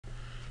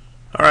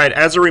All right,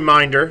 as a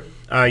reminder,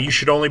 you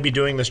should only be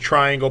doing this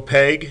triangle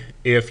peg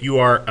if you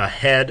are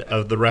ahead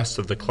of the rest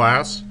of the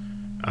class.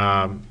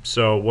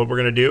 So what we're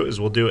going to do is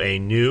we'll do a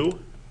new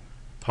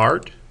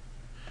part.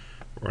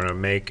 We're going to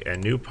make a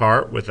new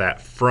part with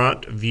that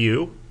front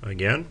view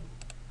again.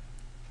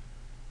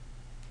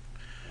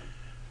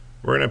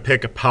 We're going to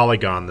pick a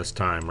polygon this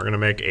time. We're going to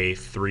make a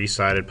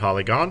three-sided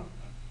polygon.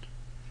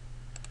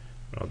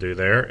 What I'll do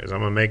there is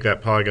I'm going to make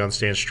that polygon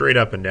stand straight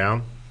up and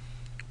down,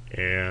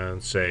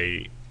 and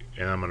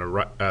I'm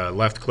going to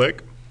left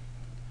click,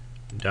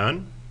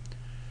 done.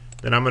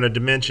 Then I'm going to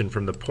dimension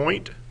from the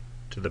point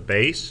to the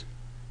base.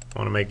 I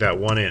want to make that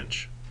 1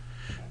 inch.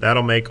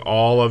 That'll make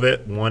all of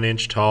it 1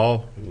 inch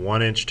tall,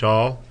 1 inch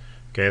tall.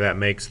 Okay, that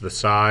makes the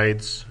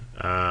sides.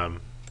 For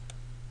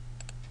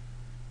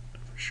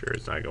sure,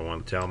 it's not going to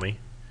want to tell me.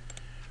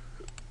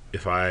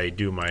 If I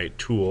do my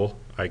tool,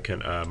 I can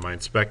my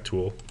inspect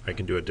tool, I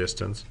can do a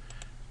distance.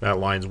 That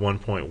line's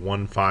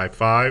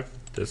 1.155.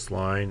 This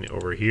line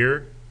over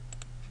here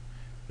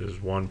is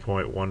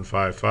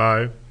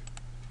 1.155,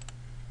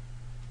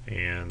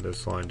 and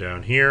this line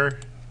down here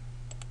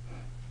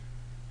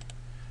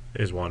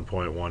is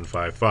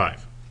 1.155.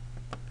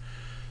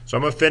 So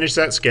I'm going to finish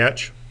that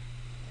sketch,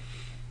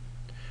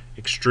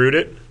 extrude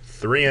it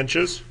 3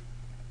 inches,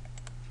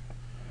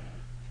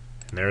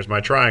 and there's my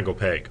triangle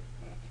peg.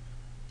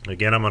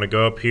 Again, I'm going to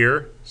go up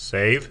here,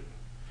 save.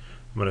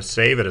 I'm going to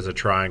save it as a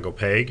triangle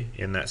peg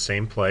in that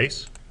same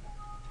place,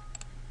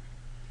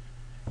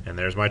 and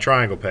there's my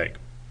triangle peg.